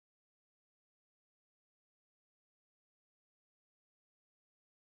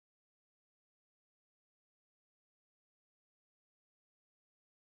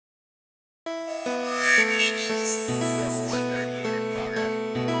This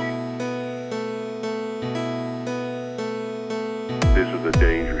is a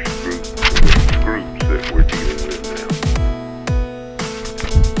dangerous groups that we're dealing with now.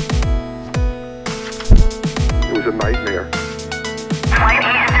 It was a nightmare. Flight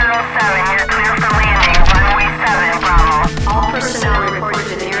 807, you're clear for landing. Runway 7, Bravo. All personnel report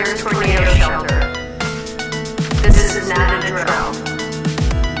to the nearest tornado shelter. This is not a drill.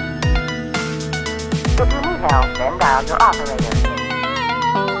 If you need help, then dial your operator.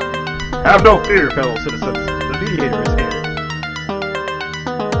 Have no fear, fellow citizens. The Mediator is here.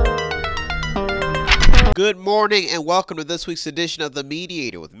 Good morning and welcome to this week's edition of The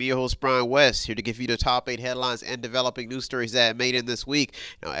Mediator with me, your host, Brian West, here to give you the top 8 headlines and developing news stories that made in this week.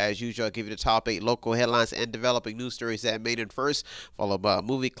 Now, as usual, I'll give you the top 8 local headlines and developing news stories that made in first, followed by a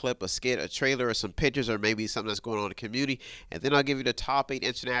movie clip, a skit, a trailer, or some pictures, or maybe something that's going on in the community. And then I'll give you the top 8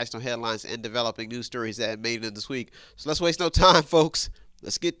 international headlines and developing news stories that made in this week. So let's waste no time, folks.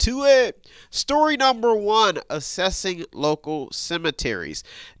 Let's get to it. Story number 1, assessing local cemeteries.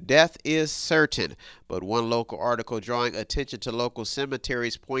 Death is certain, but one local article drawing attention to local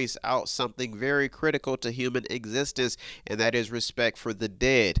cemeteries points out something very critical to human existence, and that is respect for the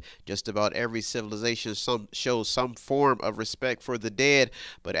dead. Just about every civilization shows some form of respect for the dead,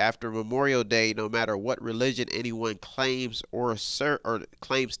 but after Memorial Day, no matter what religion anyone claims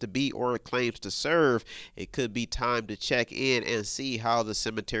claims to be or claims to serve, it could be time to check in and see how the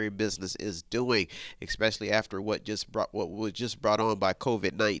cemetery business is doing, especially after what was just brought on by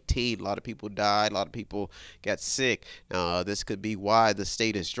COVID-19. A lot of people died, a lot of people got sick. This could be why the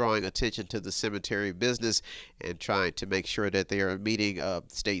state is drawing attention to the cemetery business and trying to make sure that they are meeting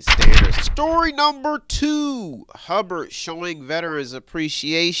state standards. Story number 2, Hubbard showing veterans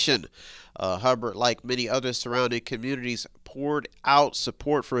appreciation. Hubbard, like many other surrounding communities, poured out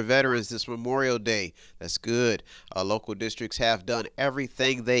support for veterans this Memorial Day. That's good. Local districts have done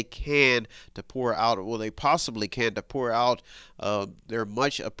everything they can to pour out, well, they possibly can, to pour out their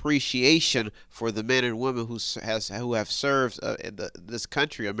much appreciation for the men and women who have served in this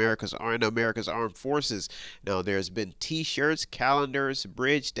country, America's armed forces. Now, there's been T-shirts, calendars,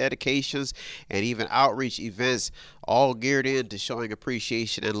 bridge dedications, and even outreach events, all geared into showing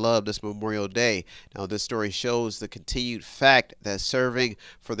appreciation and love this Memorial Day. Now, this story shows the continued fact that serving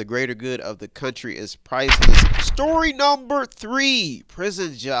for the greater good of the country is priceless. Story number 3,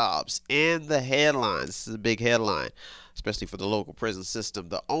 prison jobs in the headlines. This is a big headline, especially for the local prison system.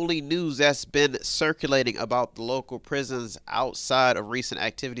 The only news that's been circulating about the local prisons outside of recent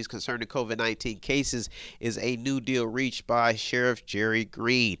activities concerning COVID-19 cases is a new deal reached by Sheriff Jerry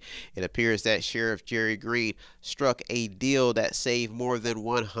Green. It appears that Sheriff Jerry Green struck a deal that saved more than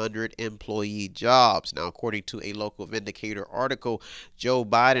 100 employee jobs. Now, according to a local Vindicator article, Joe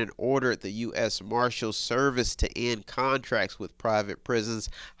Biden ordered the U.S. Marshals Service to end contracts with private prisons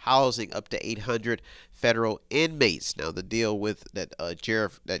housing up to 800 federal inmates. Now, the deal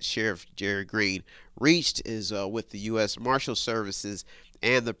that Sheriff Jerry Green reached is with the U.S. Marshal Services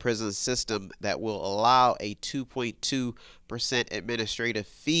and the prison system that will allow a 2.2% administrative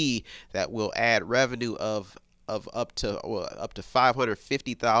fee that will add revenue of up to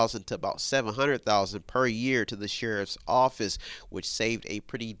 $550,000 to about $700,000 per year to the sheriff's office, which saved a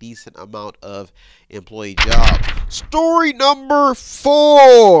pretty decent amount of employee jobs. Story number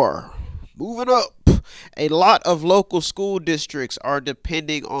 4. Moving up. A lot of local school districts are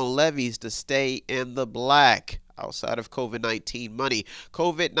depending on levies to stay in the black. Outside of COVID-19 money,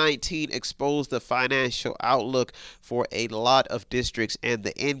 COVID-19 exposed the financial outlook for a lot of districts, and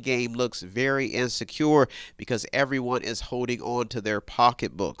the end game looks very insecure because everyone is holding on to their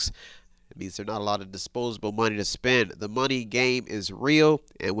pocketbooks. It means there's not a lot of disposable money to spend. The money game is real,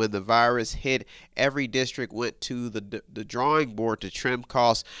 and when the virus hit, every district went to the drawing board to trim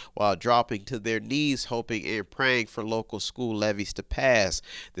costs while dropping to their knees, hoping and praying for local school levies to pass.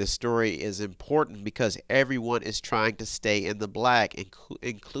 This story is important because everyone is trying to stay in the black,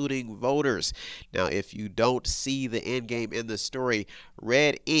 including voters. Now, if you don't see the end game in the story,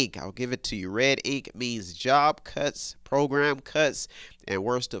 red ink, I'll give it to you. Red ink means job cuts, program cuts, and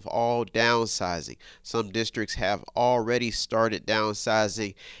worst of all, downsizing. Some districts have already started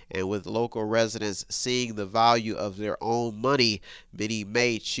downsizing, and with local residents seeing the value of their own money, many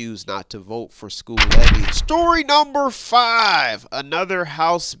may choose not to vote for school levies. Story number 5, another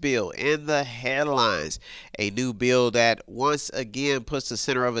House bill in the headlines. A new bill that once again puts the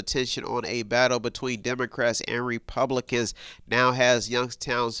center of attention on a battle between Democrats and Republicans now has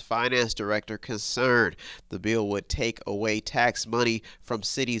Youngstown's finance director concerned. The bill would take away tax money from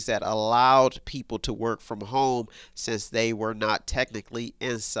cities that allowed people to work from home, since they were not technically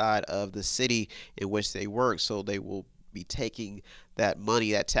inside of the city in which they work. So they will be taking that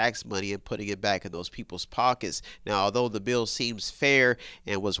money, that tax money, and putting it back in those people's pockets. Now, although the bill seems fair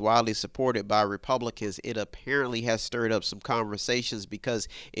and was widely supported by Republicans, it apparently has stirred up some conversations because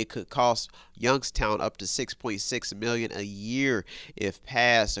it could cost Youngstown up to $6.6 million a year if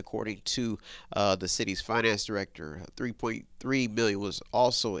passed, according to the city's finance director. $3.3 million was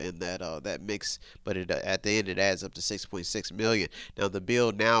also in that mix, but at the end it adds up to $6.6 million. Now, the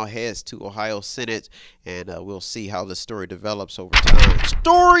bill now heads to Ohio Senate, and we'll see how the story develops over time.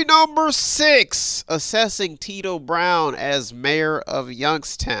 Story number 6, assessing Tito Brown as mayor of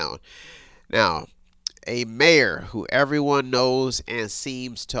Youngstown. Now, a mayor who everyone knows and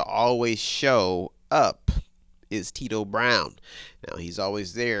seems to always show up is Tito Brown. Now, he's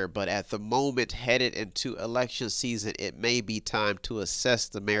always there, but at the moment, headed into election season, it may be time to assess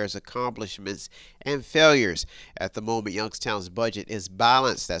the mayor's accomplishments and failures. At the moment, Youngstown's budget is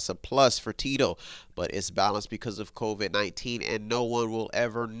balanced. That's a plus for Tito, but it's balanced because of COVID-19, and no one will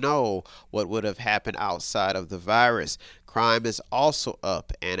ever know what would have happened outside of the virus. Crime is also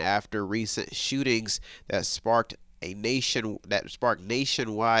up, and after recent shootings that sparked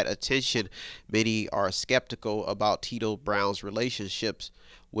nationwide attention, many are skeptical about Tito Brown's relationships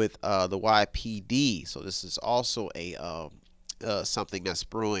with the YPD. So this is also a something that's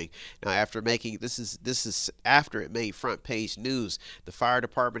brewing. Now, after making this is after it made front page news. The fire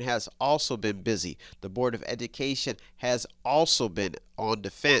department has also been busy. The Board of Education has also been on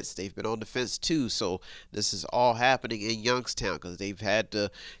defense. They've been on defense too. So this is all happening in Youngstown because they've had to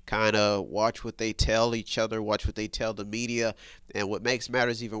kind of watch what they tell each other, watch what they tell the media. And what makes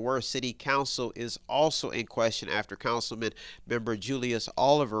matters even worse, City Council is also in question after Councilman member Julius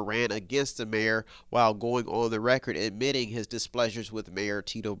Oliver ran against the mayor while going on the record admitting his displeasures with Mayor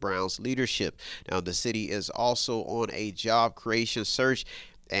Tito Brown's leadership. Now, the city is also on a job creation search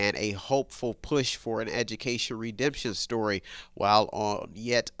and a hopeful push for an education redemption story, while on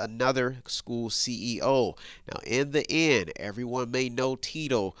yet another school CEO. Now, in the end, everyone may know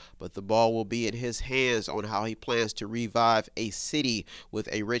Tito, but the ball will be in his hands on how he plans to revive a city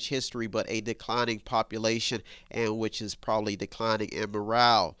with a rich history but a declining population, and which is probably declining in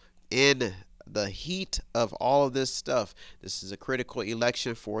morale. In the heat of all of this stuff, this is a critical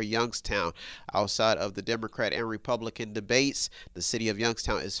election for Youngstown. Outside of the Democrat and Republican debates, the city of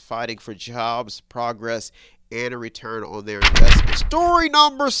Youngstown is fighting for jobs, progress, and a return on their investment. Story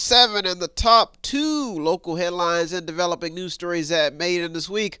number 7 in the top 2 local headlines and developing news stories that made in this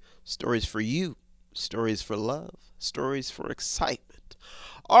week. Stories for you, stories for love, stories for excitement.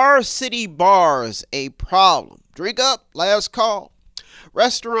 Are city bars a problem? Drink up, last call.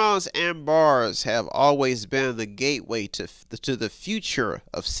 Restaurants and bars have always been the gateway to the future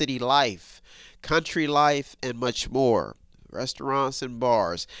of city life, country life, and much more. Restaurants and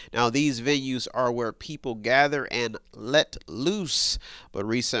bars. Now, these venues are where people gather and let loose, but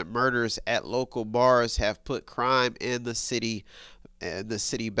recent murders at local bars have put crime in the city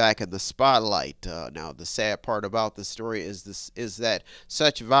back in the spotlight. Now, the sad part about the story is that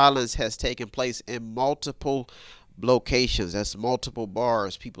such violence has taken place in multiple locations. That's multiple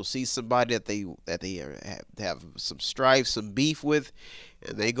bars. People see somebody that they have some strife, some beef with,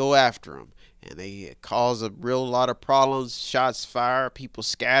 and they go after them, and they cause a real lot of problems. Shots fired, people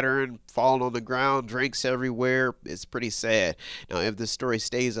scattering, falling on the ground, drinks everywhere. It's pretty sad. Now, if the story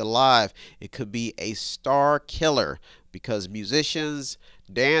stays alive, it could be a star killer, because musicians,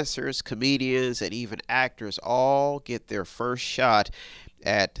 dancers, comedians, and even actors all get their first shot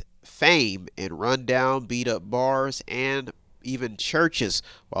at fame in rundown, beat up bars and even churches,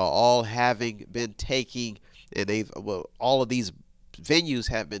 while all having been taking, and all of these venues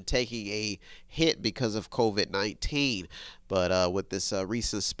have been taking a hit because of COVID-19. But with this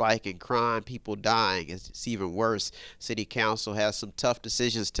recent spike in crime, people dying, it's even worse. City Council has some tough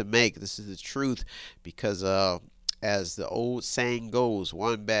decisions to make. This is the truth, because as the old saying goes,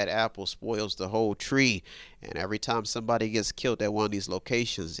 one bad apple spoils the whole tree. And every time somebody gets killed at one of these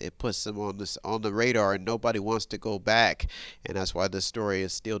locations, it puts them on the radar, and nobody wants to go back. And that's why this story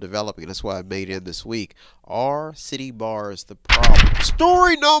is still developing. That's why I made it in this week. Are city bars the problem?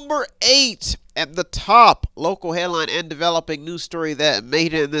 Story number 8 at the top local headline and developing news story that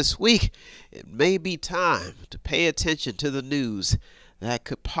made it in this week. It may be time to pay attention to the news that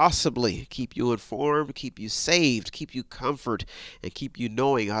could possibly keep you informed, keep you saved, keep you comfort, and keep you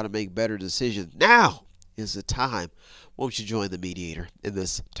knowing how to make better decisions. Now, is the time. Won't you join the mediator in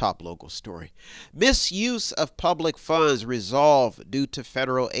this top local story? Misuse of public funds resolved due to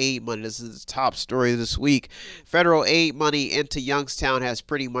federal aid money. This is the top story this week. Federal aid money into Youngstown has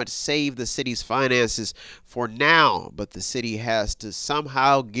pretty much saved the city's finances for now, but the city has to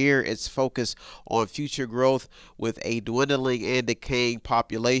somehow gear its focus on future growth with a dwindling and decaying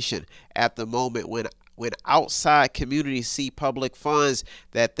population. At the moment, when outside communities see public funds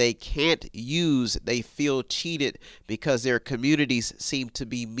that they can't use, they feel cheated because their communities seem to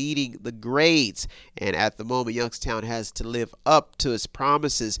be meeting the grades. And at the moment, Youngstown has to live up to its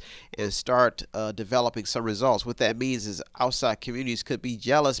promises and start developing some results. What that means is outside communities could be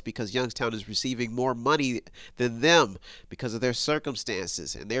jealous because Youngstown is receiving more money than them because of their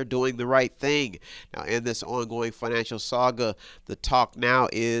circumstances, and they're doing the right thing. Now, in this ongoing financial saga, the talk now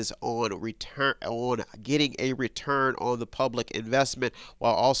is on getting a return on the public investment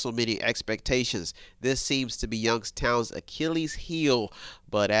while also meeting expectations. This seems to be Youngstown's Achilles heel,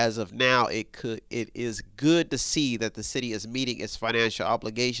 but as of now, it is good to see that the city is meeting its financial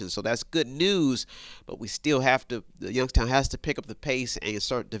obligations. So that's good news, but we still have to, Youngstown has to pick up the pace and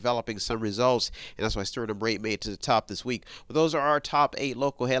start developing some results, and that's why story number 8 made to the top this week. Well, those are our top 8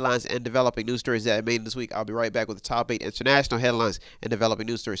 local headlines and developing news stories that I made this week. I'll be right back with the top 8 international headlines and developing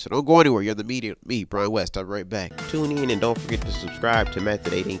news stories. So don't go anywhere. You're in the media. Me, Brian West. I'll be right back. Tune in and don't forget to subscribe to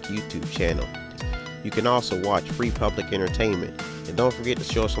Method 8 Inc. YouTube channel. You can also watch free public entertainment. And don't forget to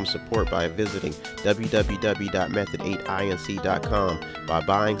show some support by visiting www.method8inc.com by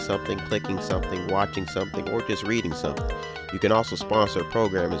buying something, clicking something, watching something, or just reading something. You can also sponsor a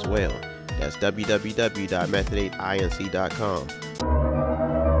program as well. That's www.method8inc.com.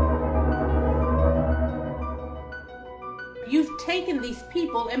 You've taken these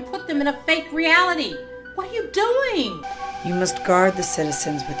people and put them in a fake reality. What are you doing? You must guard the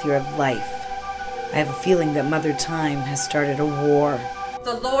citizens with your life. I have a feeling that Mother Time has started a war.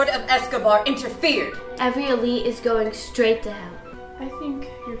 The Lord of Escobar interfered. Every elite is going straight to hell. I think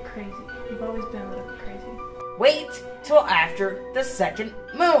you're crazy. You've always been a little bit crazy. Wait till after the second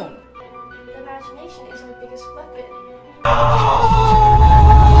moon. The imagination is our biggest weapon.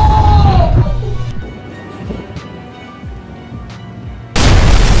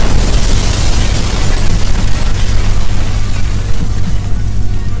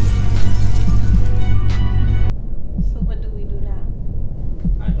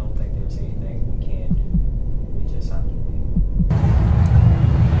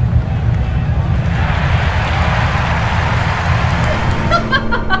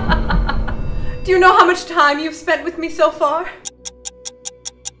 Do you know how much time you've spent with me so far?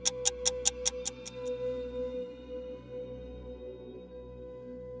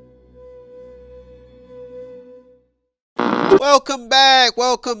 Welcome back.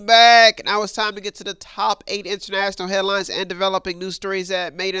 Welcome back. Now it's time to get to the top 8 international headlines and developing news stories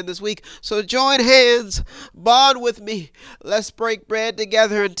that made in this week. So join hands, bond with me. Let's break bread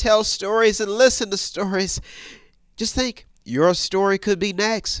together and tell stories and listen to stories. Just think. Your story could be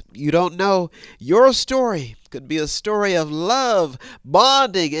next. You don't know. Your story could be a story of love,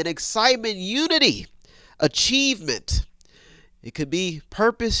 bonding, and excitement, unity, achievement. It could be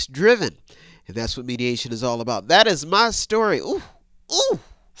purpose-driven. And that's what mediation is all about. That is my story. Ooh, ooh.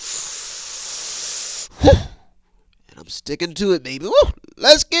 And I'm sticking to it, baby. Ooh,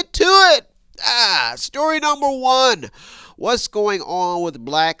 let's get to it. Story number 1. What's going on with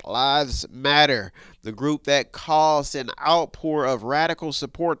Black Lives Matter? The group that caused an outpour of radical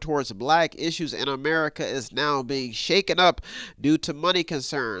support towards black issues in America is now being shaken up due to money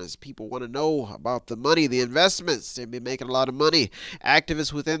concerns. People want to know about the money, the investments. They've been making a lot of money.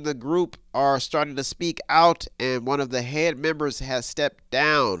 Activists within the group are starting to speak out, and one of the head members has stepped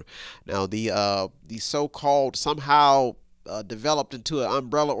down. Now, the so-called somehow developed into an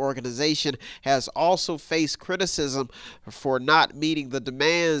umbrella organization has also faced criticism for not meeting the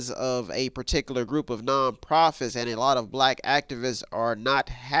demands of a particular group of nonprofits, and a lot of black activists are not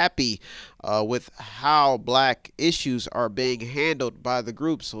happy with how black issues are being handled by the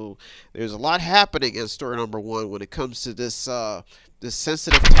group. So there's a lot happening in story number 1 when it comes to this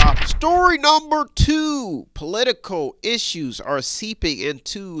sensitive topic. Story number 2, political issues are seeping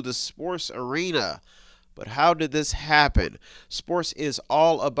into the sports arena. But how did this happen? Sports is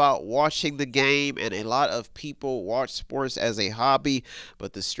all about watching the game, and a lot of people watch sports as a hobby,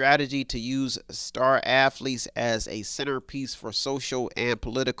 but the strategy to use star athletes as a centerpiece for social and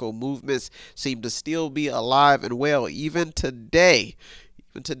political movements seem to still be alive and well even today.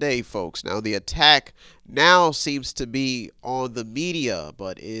 Even today, folks. Now, the attack now seems to be on the media,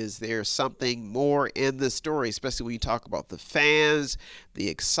 but is there something more in this story, especially when you talk about the fans, the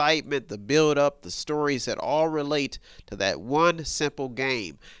excitement, the build-up, the stories that all relate to that one simple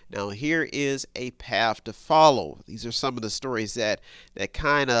game? Now, here is a path to follow. These are some of the stories that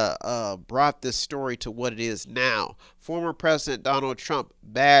kind of brought this story to what it is now. Former President Donald Trump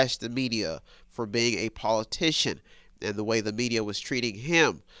bashed the media for being a politician and the way the media was treating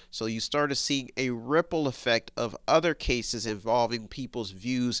him. So you started seeing a ripple effect of other cases involving people's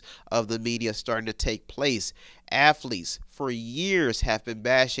views of the media starting to take place. Athletes for years have been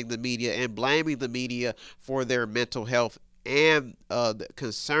bashing the media and blaming the media for their mental health and the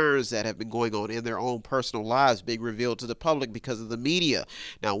concerns that have been going on in their own personal lives being revealed to the public because of the media.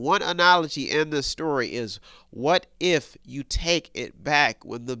 Now, one analogy in this story is, what if you take it back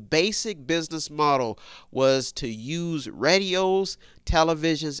when the basic business model was to use radios,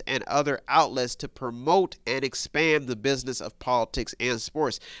 televisions, and other outlets to promote and expand the business of politics and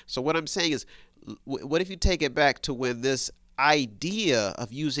sports? So what I'm saying is, what if you take it back to when this idea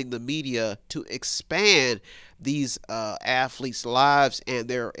of using the media to expand these athletes' lives and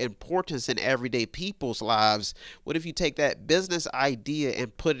their importance in everyday people's lives? What if you take that business idea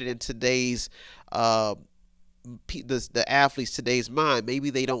and put it in today's the athletes today's mind? Maybe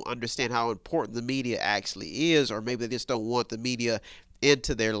they don't understand how important the media actually is, or maybe they just don't want the media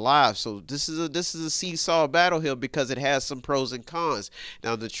into their lives. So this is a seesaw battle here because it has some pros and cons.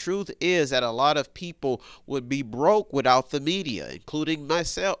 Now, the truth is that a lot of people would be broke without the media, including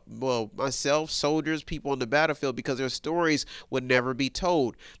myself, soldiers, people on the battlefield, because their stories would never be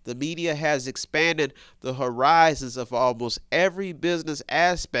told. The media has expanded the horizons of almost every business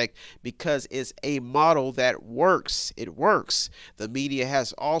aspect because it's a model that works. It works. The media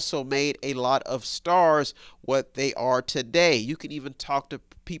has also made a lot of stars what they are today. You can even talk to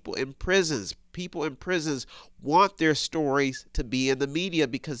people in prisons. People in prisons want their stories to be in the media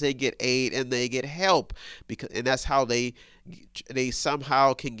because they get aid and they get help, and that's how they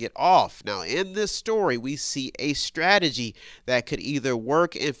somehow can get off. Now, in this story, we see a strategy that could either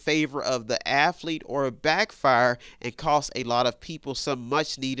work in favor of the athlete or backfire and cost a lot of people some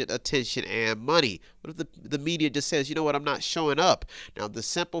much needed attention and money. What if the media just says, you know what, I'm not showing up? Now, the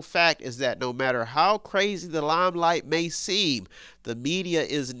simple fact is that no matter how crazy the limelight may seem, the media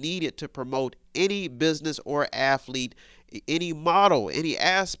is needed to promote any business or athlete, any model, any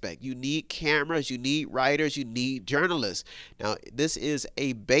aspect. You need cameras, you need writers, you need journalists. Now, this is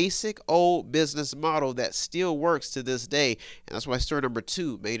a basic old business model that still works to this day, and that's why story number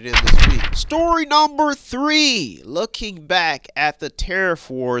 2 made it in this week. Story number 3, looking back at the tariff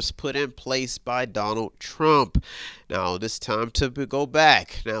wars put in place by Donald Trump. Now, this time to go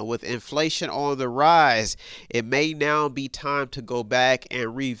back. Now, with inflation on the rise, it may now be time to go back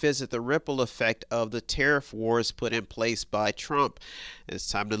and revisit the ripple effect of the tariff wars put in place by Trump. It's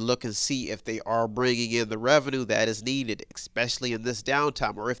time to look and see if they are bringing in the revenue that is needed, especially in this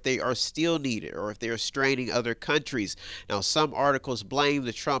downtime, or if they are still needed, or if they are straining other countries. Now, some articles blame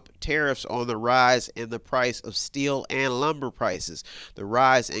the Trump tariffs on the rise in the price of steel and lumber prices. The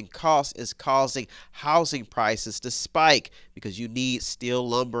rise in cost is causing housing prices to spike because you need steel,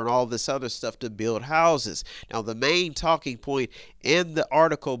 lumber, and all this other stuff to build houses. Now, the main talking point in the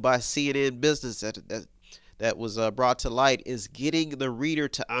article by CNN Business that was brought to light is getting the reader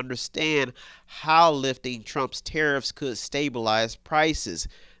to understand how lifting Trump's tariffs could stabilize prices.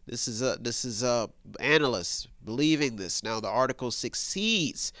 This is analysts believing this. Now, the article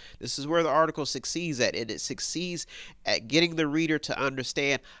succeeds. This is where the article succeeds at, and it succeeds at getting the reader to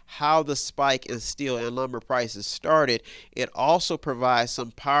understand how the spike in steel and lumber prices started. It also provides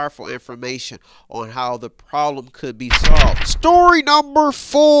some powerful information on how the problem could be solved. Story number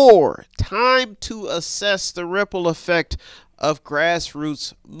 4, time to assess the ripple effect of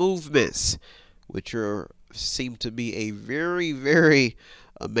grassroots movements, which seem to be a very, very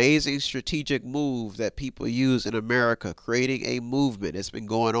amazing strategic move that people use in America, creating a movement. It's been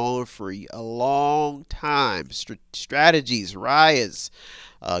going on for a long time. Strategies, riots,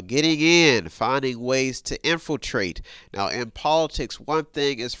 getting in, finding ways to infiltrate. Now, in politics, one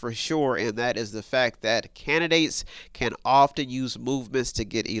thing is for sure, and that is the fact that candidates can often use movements to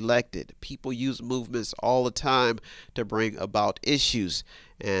get elected. People use movements all the time to bring about issues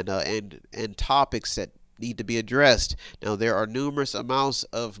and topics that need to be addressed. Now, there are numerous amounts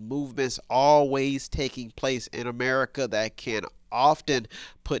of movements always taking place in America that can often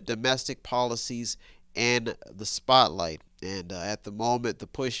put domestic policies in the spotlight. And at the moment, the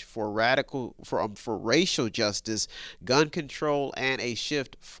push for racial justice, gun control, and a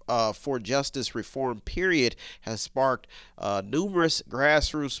shift for justice reform, period, has sparked numerous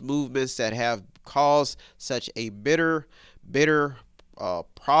grassroots movements that have caused such a bitter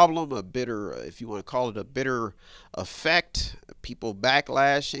problem, if you want to call it a bitter effect. People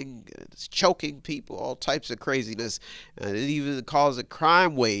backlashing, choking people, all types of craziness. It even caused a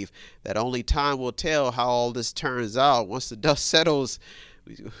crime wave that only time will tell how all this turns out. Once the dust settles,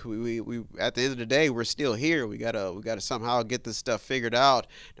 we at the end of the day, we're still here. We gotta somehow get this stuff figured out.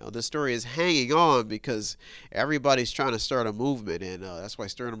 This story is hanging on because everybody's trying to start a movement, and that's why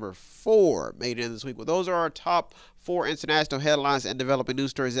story number 4 made it in this week. Well, those are our top 4 international headlines and developing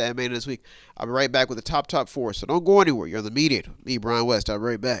news stories that I made in this week. I'll be right back with the top 4. So don't go anywhere. You're on the Mediator. Me, Brian West. I'll be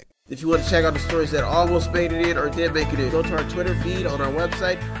right back. If you want to check out the stories that almost made it in or did make it in, go to our Twitter feed on our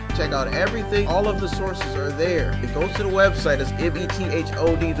website. Check out everything. All of the sources are there. And go to the website. It's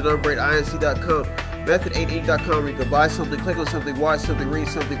method8inc.com. Method8inc.com, where you can buy something, click on something, watch something, read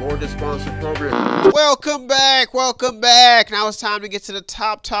something, or just sponsor a program. Welcome back. Now it's time to get to the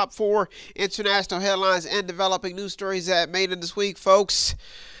top 4 international headlines and developing news stories that made it this week, folks.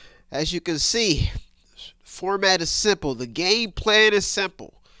 As you can see, format is simple. The game plan is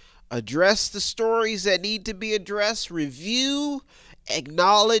simple. Address the stories that need to be addressed, review,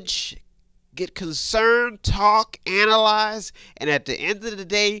 acknowledge, get concerned, talk, analyze, and at the end of the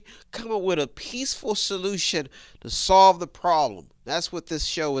day, come up with a peaceful solution to solve the problem. That's what this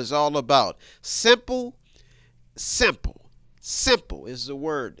show is all about. Simple is the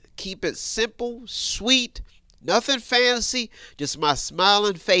word. Keep it simple, sweet, nothing fancy, just my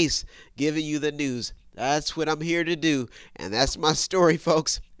smiling face giving you the news. That's what I'm here to do, and that's my story,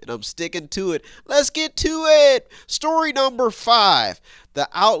 folks, and I'm sticking to it. Let's get to it. Story number 5, the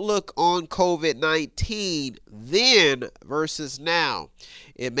outlook on COVID-19 then versus now.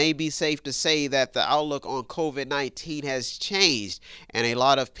 It may be safe to say that the outlook on COVID-19 has changed, and a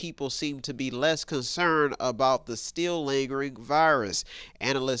lot of people seem to be less concerned about the still lingering virus.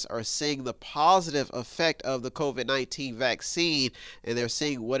 Analysts are seeing the positive effect of the COVID-19 vaccine, and they're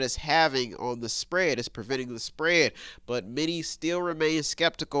seeing what it's having on the spread. It's preventing the spread, but many still remain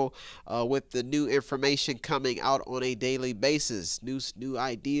skeptical with the new information coming out on a daily basis. New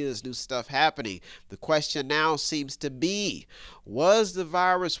ideas, new stuff happening. The question now seems to be, was the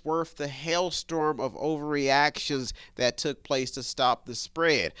virus worth the hailstorm of overreactions that took place to stop the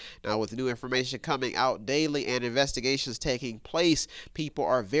spread? Now, with new information coming out daily and investigations taking place, people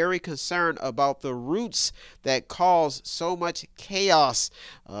are very concerned about the roots that cause so much chaos.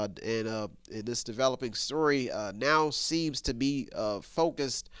 And this developing story now seems to be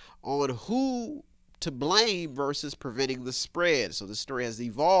focused on who to blame versus preventing the spread. So the story has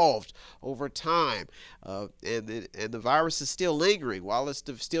evolved over time, and the virus is still lingering while it's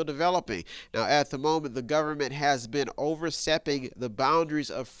still developing. Now, at the moment, the government has been overstepping the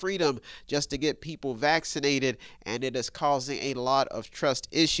boundaries of freedom just to get people vaccinated, and it is causing a lot of trust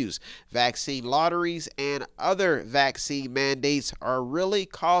issues. Vaccine lotteries and other vaccine mandates are really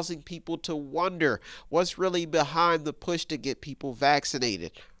causing people to wonder what's really behind the push to get people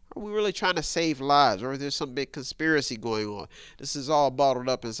vaccinated. Are we really trying to save lives, or is there some big conspiracy going on? This is all bottled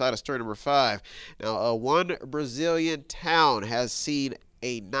up inside of story number 5. Now, one Brazilian town has seen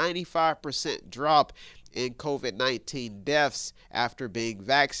a 95% drop in COVID-19 deaths after being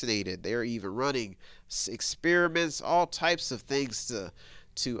vaccinated. They're even running experiments, all types of things to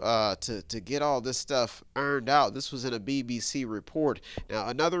get all this stuff earned out. This was in a BBC report. Now,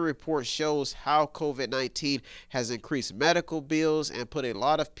 another report shows how COVID-19 has increased medical bills and put a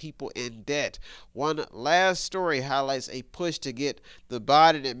lot of people in debt. One last story highlights a push to get the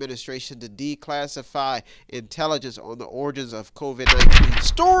Biden administration to declassify intelligence on the origins of COVID-19.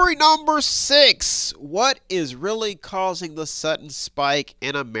 Story number 6, what is really causing the sudden spike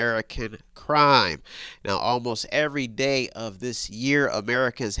in American crime? Now, almost every day of this year,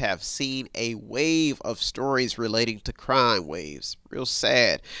 Americans have seen a wave of stories relating to crime waves. Real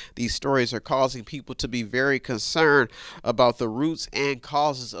sad. These stories are causing people to be very concerned about the roots and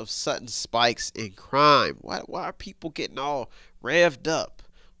causes of sudden spikes in crime. Why are people getting all revved up?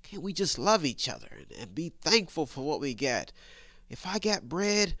 Can't we just love each other and be thankful for what we get? If I got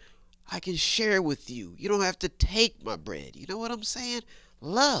bread, I can share with you. You don't have to take my bread. You know what I'm saying?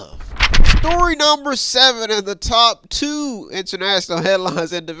 Love. Story number 7 in the top 2 international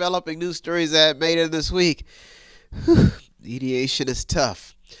headlines and developing news stories that made it this week. Mediation is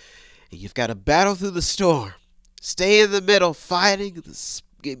tough. And you've got to battle through the storm. Stay in the middle, fighting,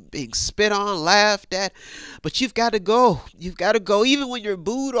 being spit on, laughed at. But you've got to go. You've got to go. Even when you're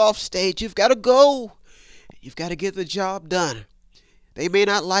booed off stage, you've got to go. You've got to get the job done. They may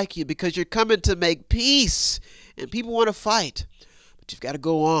not like you because you're coming to make peace, and people want to fight, but you've got to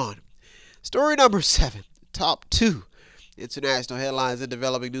go on. Story number 7, top 2 international headlines and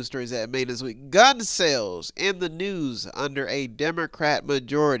developing news stories that made this week. Gun sales in the news under a Democrat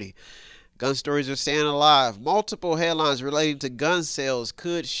majority. Gun stories are staying alive. Multiple headlines relating to gun sales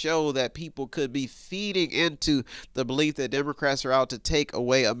could show that people could be feeding into the belief that Democrats are out to take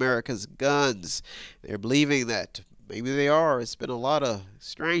away America's guns. They're believing that. Maybe they are. It's been a lot of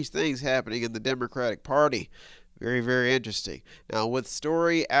strange things happening in the Democratic Party. Very, very interesting. Now, with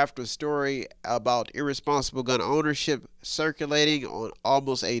story after story about irresponsible gun ownership circulating on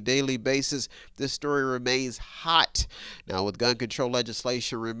almost a daily basis, this story remains hot. Now, with gun control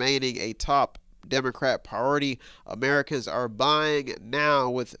legislation remaining a top Democrat priority, Americans are buying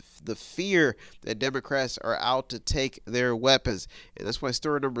now with the fear that Democrats are out to take their weapons. And that's why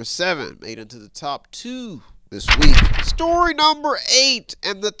story number 7 made into the top 2 this week. Story number 8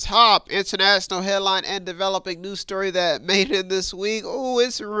 and the top international headline and developing news story that made it this week. Oh,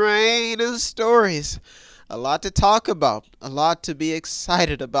 it's raining stories. A lot to talk about, a lot to be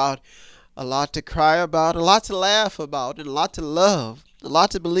excited about, a lot to cry about, a lot to laugh about, and a lot to love, a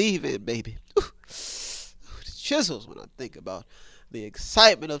lot to believe in, baby. Ooh, the chisels when I think about the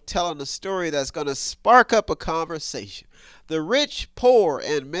excitement of telling a story that's going to spark up a conversation. The rich, poor,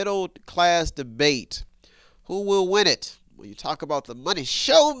 and middle class debate. Who will win it? When you talk about the money,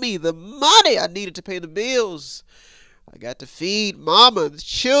 show me the money I needed to pay the bills. I got to feed mama, the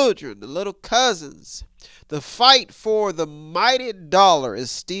children, the little cousins. The fight for the mighty dollar is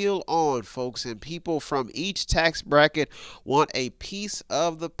still on, folks, and people from each tax bracket want a piece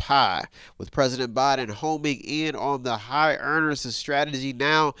of the pie. With President Biden homing in on the high earners, the strategy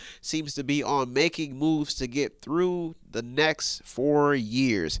now seems to be on making moves to get through the next 4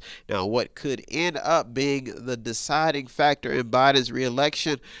 years. Now, what could end up being the deciding factor in Biden's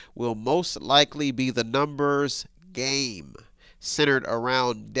reelection will most likely be the numbers game, centered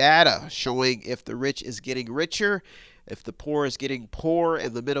around data showing if the rich is getting richer, if the poor is getting poorer,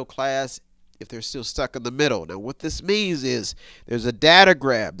 and the middle class, if they're still stuck in the middle. Now, what this means is there's a data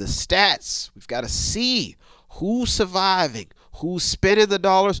grab, the stats. We've got to see who's surviving, who's spending the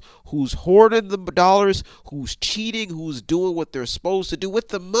dollars, who's hoarding the dollars, who's cheating, who's doing what they're supposed to do with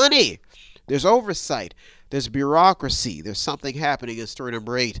the money. There's oversight. There's bureaucracy. There's something happening in story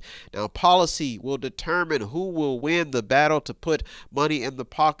number 8. Now, policy will determine who will win the battle to put money in the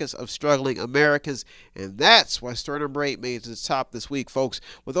pockets of struggling Americans. And that's why story number 8 made it to the top this week, folks.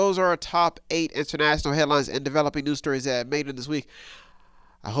 Well, those are our top 8 international headlines and developing news stories that made it this week.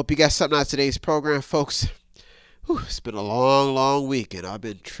 I hope you got something out of today's program, folks. Whew, it's been a long, long week, and I've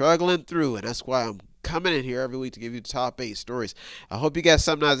been struggling through, and that's why I'm coming in here every week to give you the top 8 stories. I hope you got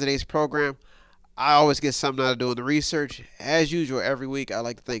something out of today's program. I always get something out of doing the research. As usual, every week, I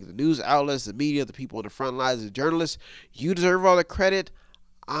like to thank the news outlets, the media, the people on the front lines, the journalists. You deserve all the credit.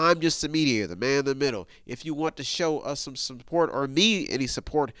 I'm just the mediator, the man in the middle. If you want to show us some support or me any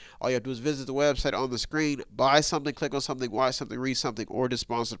support, all you have to do is visit the website on the screen, buy something, click on something, watch something, read something, or just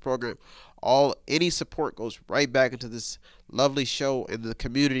sponsor the program. Any support goes right back into this lovely show and the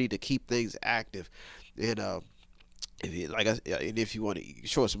community to keep things active. And if you want to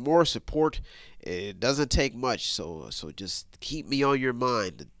show us more support, it doesn't take much. So just keep me on your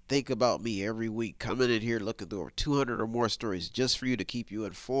mind. Think about me every week, coming in here looking through over 200 or more stories just for you, to keep you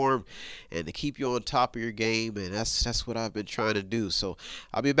informed and to keep you on top of your game. And that's what I've been trying to do. So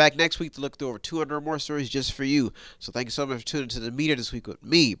I'll be back next week to look through over 200 or more stories just for you. So thank you so much for tuning into the Media this week with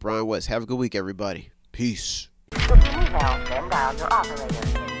me, Brian West. Have a good week, everybody. Peace.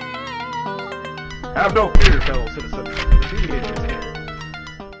 Have no fear, fellow citizens. The Mediator is here.